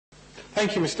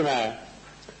Thank you, Mr. Mayor.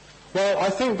 Well, I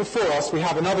think before us we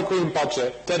have another green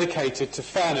budget dedicated to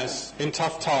fairness in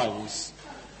tough times.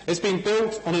 It's been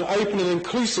built on an open and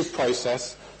inclusive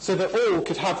process so that all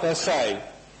could have their say.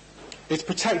 It's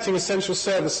protecting essential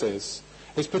services.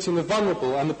 It's putting the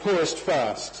vulnerable and the poorest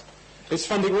first. It's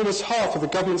funding almost half of the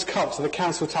government's cut to the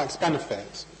council tax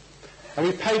benefit. And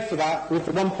we've paid for that with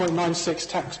the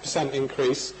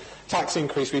 1.96% tax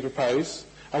increase we propose,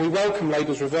 and we welcome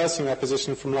Labour's reversing their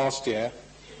position from last year.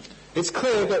 It's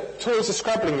clear that Tories are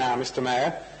scrabbling now, Mr.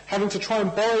 Mayor, having to try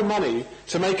and borrow money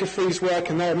to make a freeze work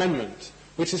in their amendment,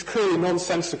 which is clearly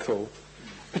nonsensical,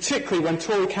 particularly when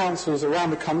Tory councils around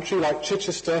the country like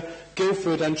Chichester,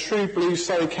 Guildford and true blue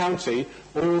Surrey County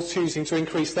are all choosing to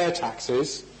increase their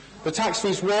taxes. The tax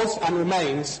freeze was and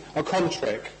remains a con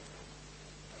trick.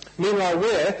 Meanwhile,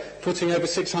 we're putting over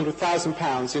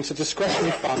 £600,000 into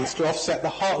discretionary funds to offset the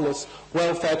heartless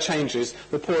welfare changes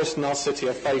the poorest in our city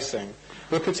are facing.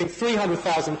 We're putting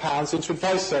 £300,000 into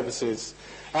advice services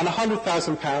and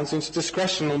 £100,000 into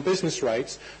discretion on business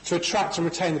rates to attract and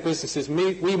retain the businesses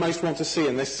we most want to see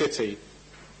in this city.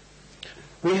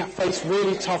 We have faced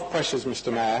really tough pressures,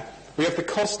 Mr. Mayor. We have the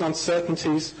costs and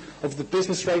uncertainties of the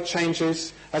business rate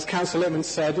changes. As Councillor Littman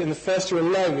said, in the first year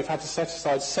alone we've had to set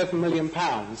aside £7 million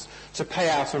to pay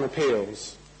out on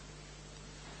appeals.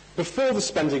 Before the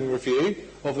spending review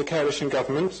of the coalition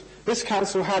government, this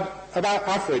council had about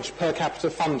average per capita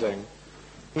funding.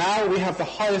 Now we have the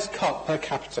highest cut per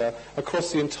capita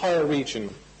across the entire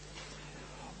region.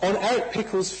 On Eric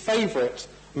Pickle's favourite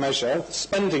measure,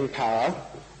 spending power,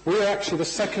 we are actually the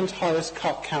second highest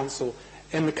cut council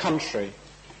in the country.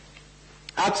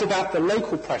 Add to that the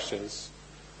local pressures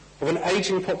of an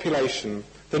ageing population,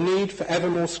 the need for ever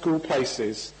more school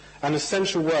places, and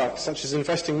essential work such as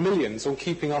investing millions on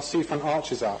keeping our seafront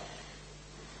arches up.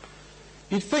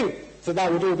 You'd think that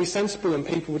that would all be sensible and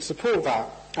people would support that.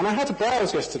 And I had to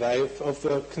browse yesterday of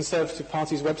the Conservative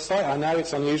Party's website. I know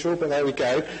it's unusual, but there we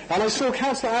go. And I saw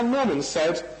Councillor Anne Norman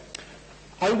said,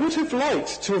 "I would have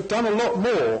liked to have done a lot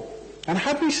more. And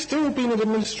had we still been in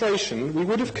administration, we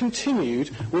would have continued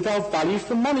with our value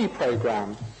for money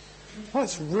programme." Well,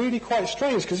 it's really quite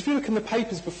strange, because if you look in the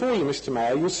papers before you, Mr.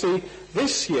 Mayor, you'll see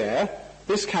this year,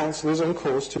 this council is on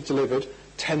course to have delivered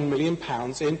 £10 million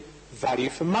in value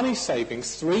for money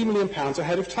savings, £3 million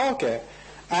ahead of target.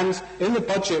 And in the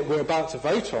budget we're about to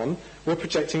vote on, we're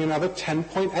projecting another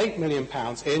 £10.8 million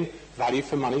in value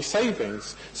for money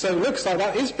savings. So it looks like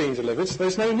that is being delivered, so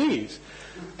there's no need.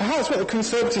 Perhaps what the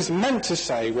Conservatives meant to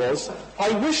say was, "I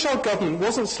wish our government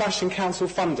wasn't slashing council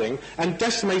funding and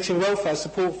decimating welfare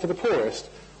support for the poorest."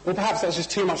 Or perhaps that's just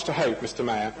too much to hope, Mr.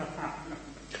 Mayor.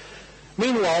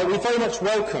 Meanwhile, we very much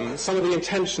welcome some of the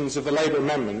intentions of the Labour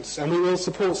amendments, and we will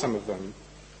support some of them.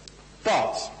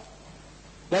 But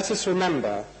let us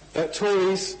remember that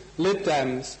Tories, Lib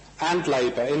Dems and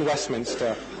Labour in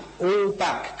Westminster all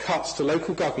back cuts to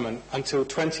local government until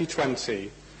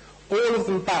 2020. All of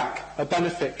them back a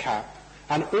benefit cap,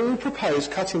 and all propose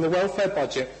cutting the welfare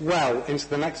budget well into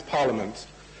the next Parliament.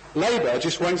 Labour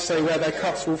just won't say where their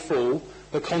cuts will fall,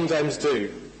 the Condems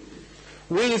do.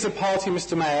 We as a party,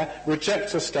 Mr. Mayor,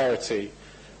 reject austerity.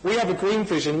 We have a green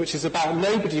vision which is about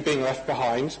nobody being left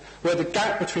behind, where the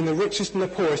gap between the richest and the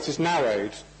poorest is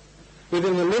narrowed.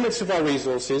 Within the limits of our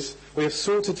resources, we have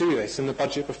sought to do this in the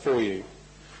budget before you.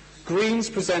 Greens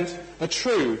present a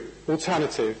true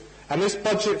alternative, and this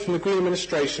budget from the Green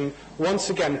administration once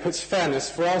again puts fairness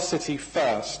for our city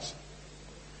first.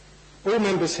 All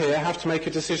members here have to make a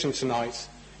decision tonight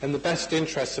in the best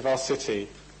interests of our city.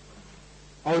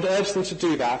 I would urge them to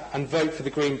do that and vote for the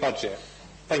Green budget.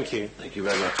 Thank you. Thank you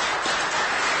very much.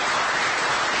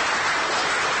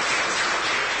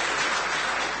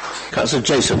 Councillor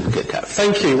Jason Kitcat.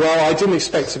 Thank you. Well, I didn't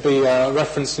expect to be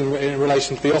referenced in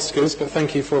relation to the Oscars, but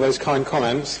thank you for those kind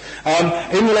comments.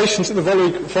 In relation to the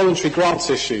voluntary grants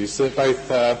issues that both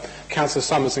Councillor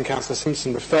Summers and Councillor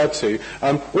Simpson referred to,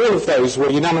 all of those were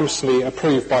unanimously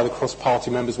approved by the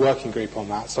cross-party members' working group on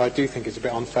that, so I do think it's a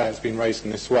bit unfair it's been raised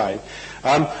in this way.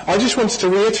 I just wanted to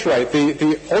reiterate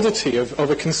the oddity of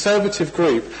a Conservative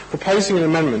group proposing an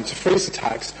amendment to freeze the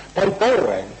tax by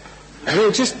borrowing.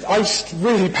 I just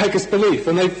really beggars belief,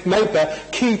 and they've made the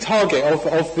key target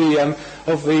of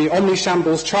the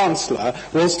omni-shambles Chancellor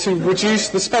was to reduce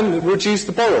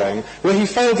the borrowing. Well, he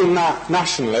failed in that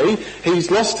nationally.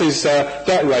 He's lost his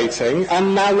debt rating,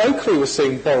 and now locally we're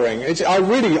seeing borrowing. I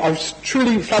was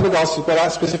truly flabbergasted by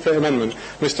that specific amendment,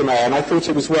 Mr. Mayor, and I thought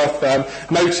it was worth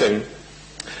noting.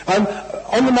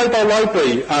 On the mobile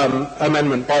library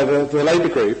amendment by the Labour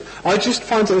group, I just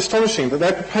find it astonishing that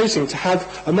they're proposing to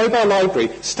have a mobile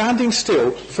library standing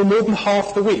still for more than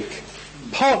half the week.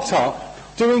 parked up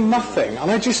doing nothing, and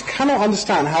I just cannot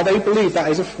understand how they believe that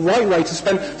is a right way to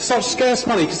spend such scarce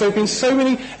money, because there have been so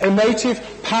many emotive,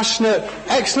 passionate,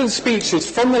 excellent speeches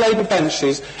from the Labour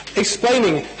benches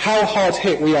explaining how hard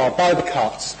hit we are by the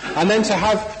cuts, and then to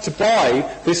have to buy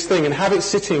this thing and have it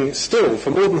sitting still for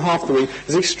more than half the week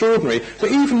is extraordinary.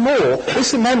 But even more,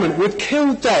 this amendment would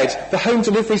kill dead the home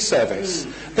delivery service.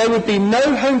 There would be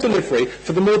no home delivery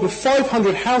for the more than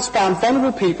 500 housebound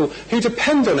vulnerable people who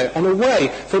depend on it on a way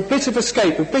for a bit of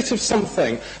escape, a bit of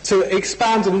something to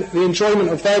expand the enjoyment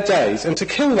of their days, and to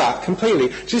kill that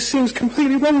completely just seems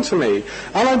completely wrong to me.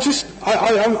 And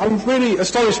I'm really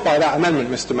astonished by that amendment,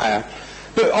 Mr. Mayor.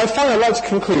 But I finally I'd like to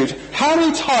conclude. How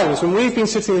many times when we've been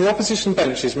sitting in the opposition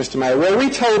benches, Mr. Mayor, were we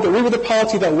told that we were the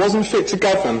party that wasn't fit to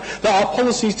govern, that our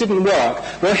policies didn't work?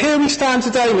 Well, here we stand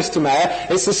today, Mr. Mayor.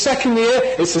 It's the second year,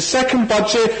 it's the second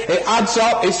budget, it adds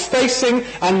up, it's facing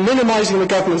and minimising the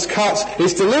government's cuts,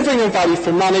 it's delivering a value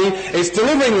for money, it's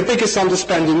delivering the biggest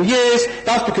underspend in years.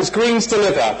 That's because Greens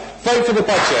deliver. Vote for the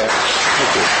budget.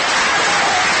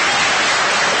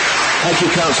 Thank you,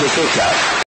 Councillor Kitcat.